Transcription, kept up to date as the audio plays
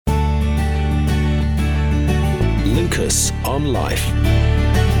Lucas on Life.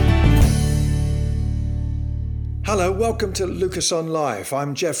 Hello, welcome to Lucas on Life.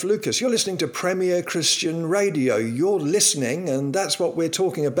 I'm Jeff Lucas. You're listening to Premier Christian Radio. You're listening, and that's what we're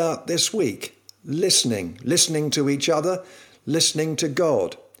talking about this week. Listening to each other, listening to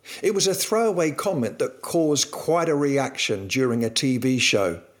God. It was a throwaway comment that caused quite a reaction during a TV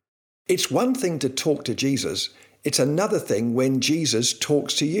show. It's one thing to talk to Jesus. It's another thing when Jesus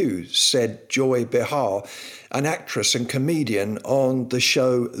talks to you, said Joy Behar, an actress and comedian on the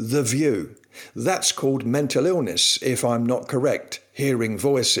show The View. That's called mental illness, if I'm not correct, hearing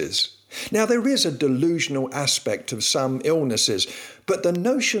voices. Now, there is a delusional aspect of some illnesses, but the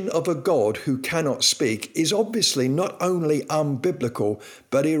notion of a God who cannot speak is obviously not only unbiblical,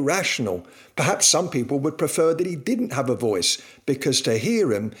 but irrational. Perhaps some people would prefer that he didn't have a voice, because to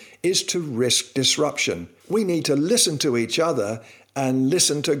hear him is to risk disruption. We need to listen to each other and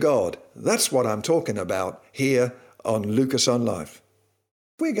listen to God. That's what I'm talking about here on Lucas on Life.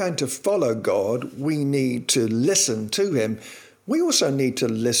 If we're going to follow God, we need to listen to him. We also need to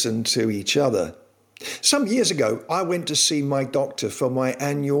listen to each other. Some years ago, I went to see my doctor for my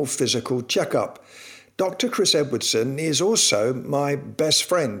annual physical checkup. Dr. Chris Edwardson is also my best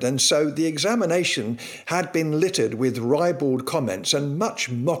friend, and so the examination had been littered with ribald comments and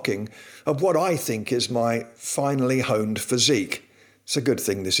much mocking of what I think is my finely honed physique. It's a good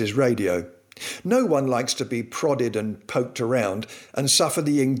thing this is radio. No one likes to be prodded and poked around and suffer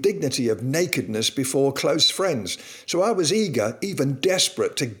the indignity of nakedness before close friends. So I was eager, even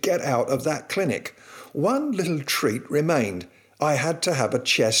desperate, to get out of that clinic. One little treat remained. I had to have a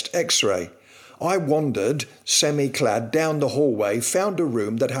chest x-ray. I wandered, semi-clad, down the hallway, found a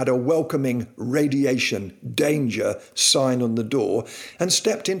room that had a welcoming radiation danger sign on the door, and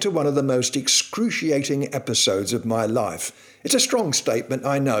stepped into one of the most excruciating episodes of my life. It's a strong statement,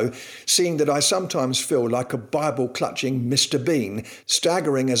 I know, seeing that I sometimes feel like a Bible-clutching Mr. Bean,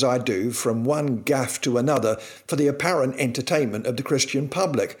 staggering as I do from one gaffe to another for the apparent entertainment of the Christian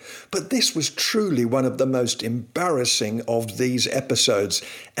public. But this was truly one of the most embarrassing of these episodes,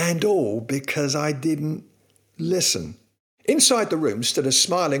 and all because I didn't listen. Inside the room stood a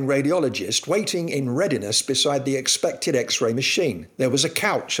smiling radiologist waiting in readiness beside the expected X-ray machine. There was a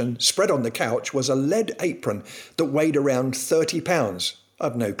couch, and spread on the couch was a lead apron that weighed around 30 pounds.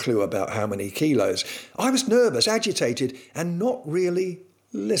 I've no clue about how many kilos. I was nervous, agitated, and not really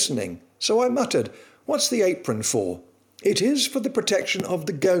listening. So I muttered, "What's the apron for?" "It is for the protection of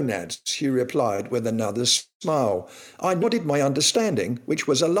the gonads," he replied with another smile. I nodded my understanding, which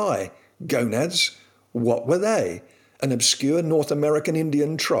was a lie. Gonads? What were they? An obscure North American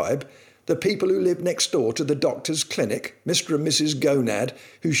Indian tribe? The people who lived next door to the doctor's clinic, Mr. and Mrs. Gonad,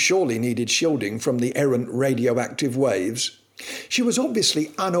 who surely needed shielding from the errant radioactive waves? She was obviously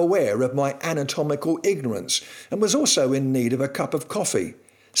unaware of my anatomical ignorance and was also in need of a cup of coffee.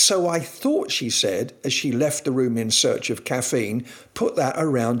 "So I thought," she said, as she left the room in search of caffeine, "put that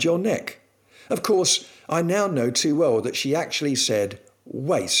around your neck." Of course, I now know too well that she actually said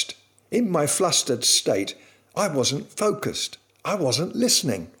waist. In my flustered state, I wasn't focused. I wasn't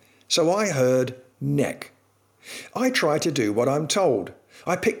listening. So I heard neck. I try to do what I'm told.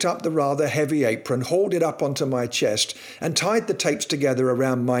 I picked up the rather heavy apron, hauled it up onto my chest, and tied the tapes together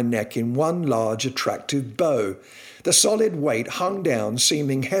around my neck in one large, attractive bow. The solid weight hung down,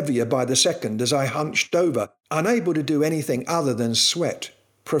 seeming heavier by the second as I hunched over, unable to do anything other than sweat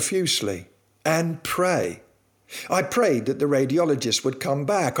profusely and pray. I prayed that the radiologist would come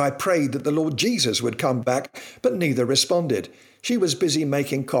back. I prayed that the Lord Jesus would come back, but neither responded. She was busy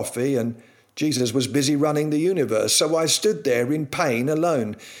making coffee, and Jesus was busy running the universe, so I stood there in pain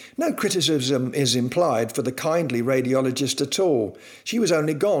alone. No criticism is implied for the kindly radiologist at all. She was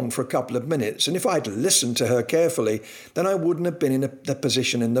only gone for a couple of minutes, and if I'd listened to her carefully, then I wouldn't have been in the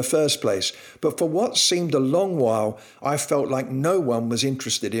position in the first place. But for what seemed a long while, I felt like no one was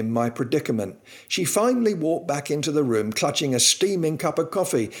interested in my predicament. She finally walked back into the room, clutching a steaming cup of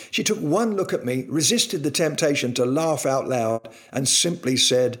coffee. She took one look at me, resisted the temptation to laugh out loud, and simply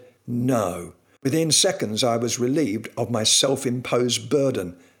said, "No." Within seconds, I was relieved of my self-imposed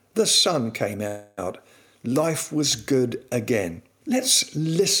burden. The sun came out. Life was good again. Let's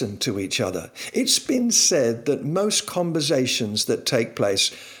listen to each other. It's been said that most conversations that take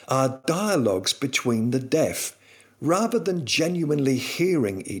place are dialogues between the deaf. Rather than genuinely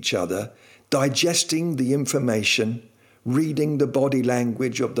hearing each other, digesting the information, reading the body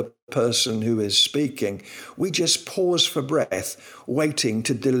language of the person who is speaking, we just pause for breath, waiting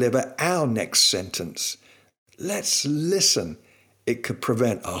to deliver our next sentence. Let's listen. It could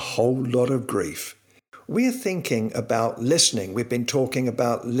prevent a whole lot of grief. We're thinking about listening. We've been talking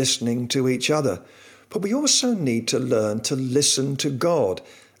about listening to each other. But we also need to learn to listen to God.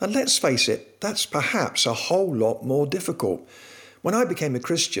 And let's face it, that's perhaps a whole lot more difficult. When I became a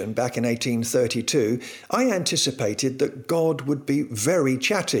Christian back in 1832, I anticipated that God would be very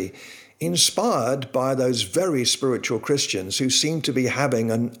chatty, inspired by those very spiritual Christians who seem to be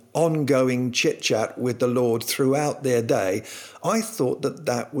having an ongoing chit-chat with the Lord throughout their day. I thought that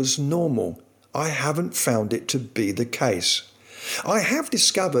that was normal. I haven't found it to be the case. I have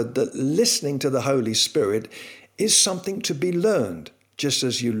discovered that listening to the Holy Spirit is something to be learned. Just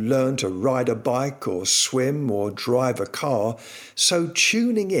as you learn to ride a bike or swim or drive a car, so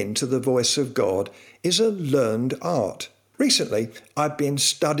tuning in to the voice of God is a learned art. Recently, I've been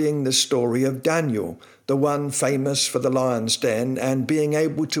studying the story of Daniel, the one famous for the lion's den and being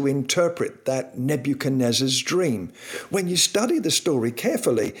able to interpret that Nebuchadnezzar's dream. When you study the story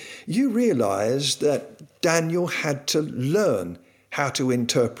carefully, you realize that Daniel had to learn how to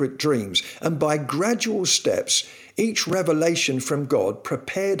interpret dreams, and by gradual steps, each revelation from God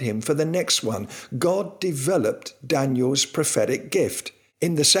prepared him for the next one. God developed Daniel's prophetic gift.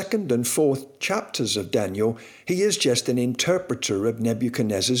 In the 2nd and 4th chapters of Daniel, he is just an interpreter of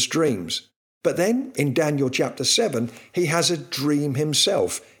Nebuchadnezzar's dreams. But then, in Daniel chapter 7, he has a dream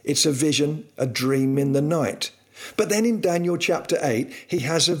himself. It's a vision, a dream in the night. But then in Daniel chapter 8, he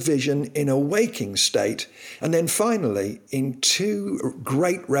has a vision in a waking state. And then finally, in 2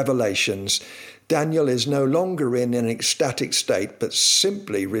 great revelations, Daniel is no longer in an ecstatic state, but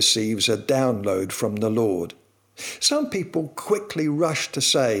simply receives a download from the Lord. Some people quickly rush to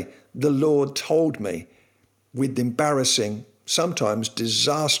say, "The Lord told me," with embarrassing, sometimes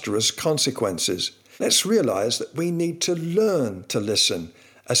disastrous consequences. Let's realize that we need to learn to listen,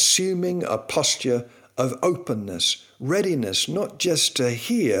 assuming a posture of openness, readiness not just to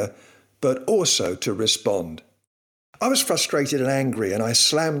hear, but also to respond. I was frustrated and angry, and I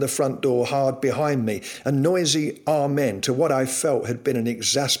slammed the front door hard behind me, a noisy amen to what I felt had been an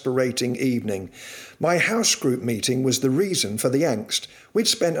exasperating evening. My house group meeting was the reason for the angst. We'd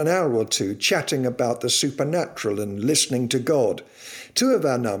spent an hour or two chatting about the supernatural and listening to God. 2 of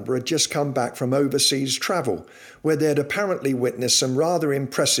our number had just come back from overseas travel, where they'd apparently witnessed some rather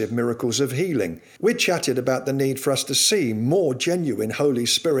impressive miracles of healing. We'd chatted about the need for us to see more genuine Holy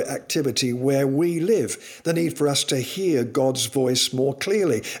Spirit activity where we live, the need for us to hear God's voice more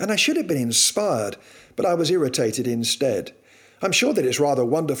clearly, and I should have been inspired, but I was irritated instead. I'm sure that it's rather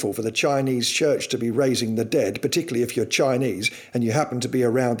wonderful for the Chinese church to be raising the dead, particularly if you're Chinese and you happen to be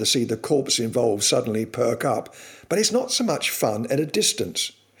around to see the corpse involved suddenly perk up, but it's not so much fun at a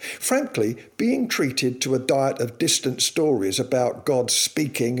distance. Frankly, being treated to a diet of distant stories about God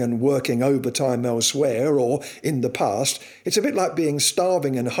speaking and working overtime elsewhere or in the past, it's a bit like being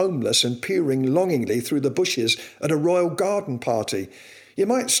starving and homeless and peering longingly through the bushes at a royal garden party. You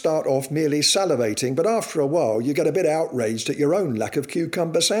might start off merely salivating, but after a while you get a bit outraged at your own lack of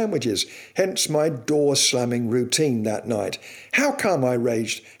cucumber sandwiches, hence my door-slamming routine that night. How come, I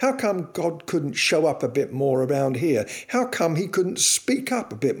raged, how come God couldn't show up a bit more around here? How come he couldn't speak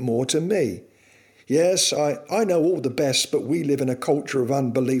up a bit more to me? Yes, I know all the best, but we live in a culture of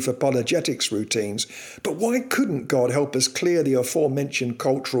unbelief apologetics routines. But why couldn't God help us clear the aforementioned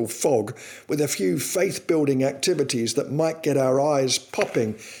cultural fog with a few faith-building activities that might get our eyes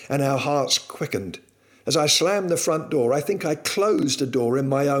popping and our hearts quickened? As I slammed the front door, I think I closed a door in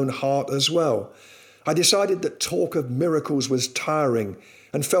my own heart as well. I decided that talk of miracles was tiring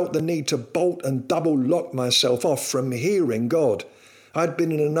and felt the need to bolt and double lock myself off from hearing God. I'd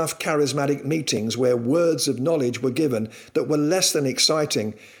been in enough charismatic meetings where words of knowledge were given that were less than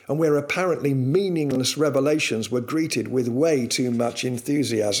exciting and where apparently meaningless revelations were greeted with way too much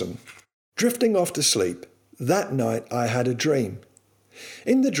enthusiasm. Drifting off to sleep, that night I had a dream.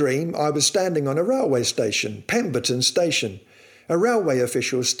 In the dream, I was standing on a railway station, Pemberton Station. A railway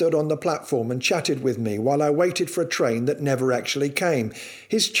official stood on the platform and chatted with me while I waited for a train that never actually came.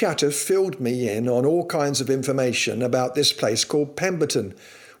 His chatter filled me in on all kinds of information about this place called Pemberton.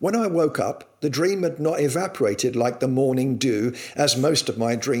 When I woke up, the dream had not evaporated like the morning dew, as most of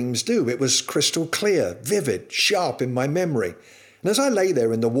my dreams do. It was crystal clear, vivid, sharp in my memory. And as I lay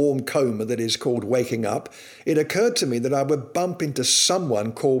there in the warm coma that is called waking up, it occurred to me that I would bump into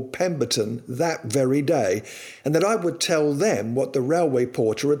someone called Pemberton that very day, and that I would tell them what the railway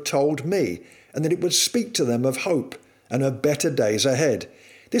porter had told me, and that it would speak to them of hope and of better days ahead.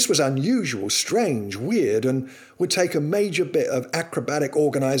 This was unusual, strange, weird, and would take a major bit of acrobatic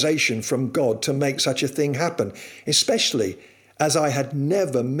organisation from God to make such a thing happen, especially as I had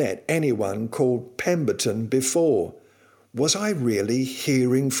never met anyone called Pemberton before. Was I really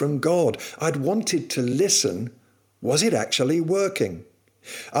hearing from God? I'd wanted to listen. Was it actually working?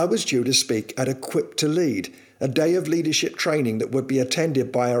 I was due to speak at Equip to Lead, a day of leadership training that would be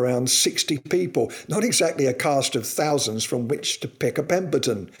attended by around 60 people, not exactly a cast of thousands from which to pick a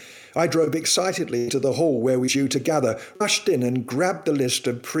Pemberton. I drove excitedly to the hall where we were due to gather, rushed in and grabbed the list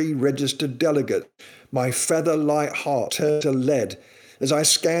of pre-registered delegates. My feather-light heart turned to lead as I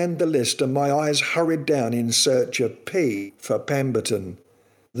scanned the list and my eyes hurried down in search of P for Pemberton.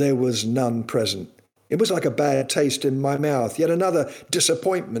 There was none present. It was like a bad taste in my mouth, yet another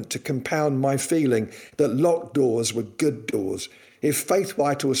disappointment to compound my feeling that locked doors were good doors. If faith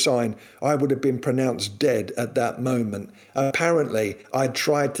were to assign, I would have been pronounced dead at that moment. Apparently, I'd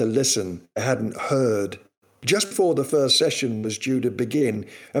tried to listen, I hadn't heard. Just before the first session was due to begin,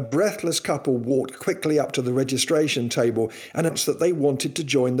 a breathless couple walked quickly up to the registration table and announced that they wanted to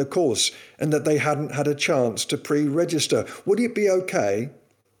join the course and that they hadn't had a chance to pre-register. Would it be okay?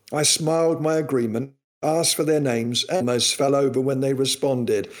 I smiled my agreement, asked for their names, and almost fell over when they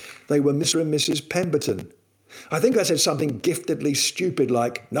responded. They were Mr. and Mrs. Pemberton. I think I said something giftedly stupid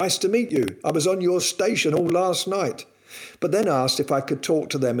like, "Nice to meet you. I was on your station all last night," but then asked if I could talk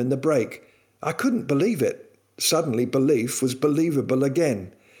to them in the break. I couldn't believe it. Suddenly belief was believable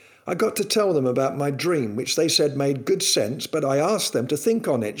again. I got to tell them about my dream, which they said made good sense, but I asked them to think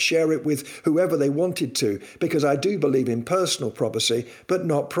on it, share it with whoever they wanted to, because I do believe in personal prophecy, but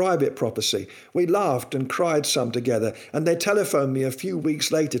not private prophecy. We laughed and cried some together, and they telephoned me a few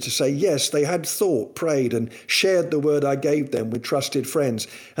weeks later to say yes, they had thought, prayed, and shared the word I gave them with trusted friends,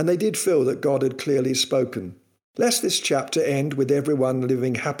 and they did feel that God had clearly spoken. Lest this chapter end with everyone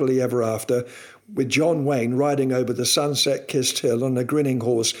living happily ever after, with John Wayne riding over the sunset-kissed hill on a grinning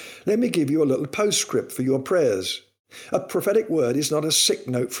horse, let me give you a little postscript for your prayers. A prophetic word is not a sick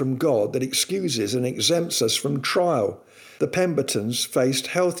note from God that excuses and exempts us from trial. The Pembertons faced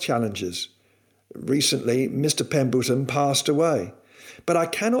health challenges. Recently, Mr. Pemberton passed away. But I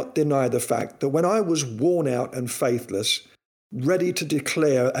cannot deny the fact that when I was worn out and faithless, ready to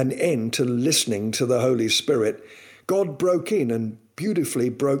declare an end to listening to the Holy Spirit, God broke in and beautifully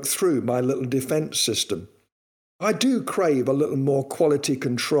broke through my little defence system. I do crave a little more quality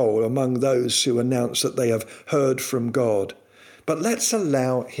control among those who announce that they have heard from God. But let's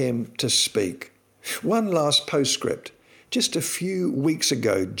allow him to speak. One last postscript. Just a few weeks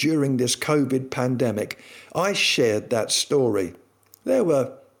ago, during this COVID pandemic, I shared that story. There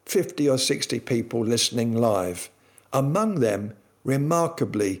were 50 or 60 people listening live. Among them,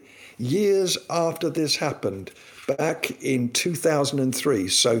 remarkably, years after this happened, back in 2003,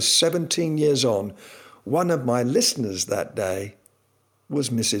 so 17 years on, one of my listeners that day was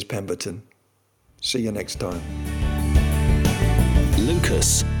Mrs. Pemberton. See you next time.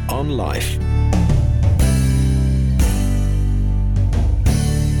 Lucas on Life.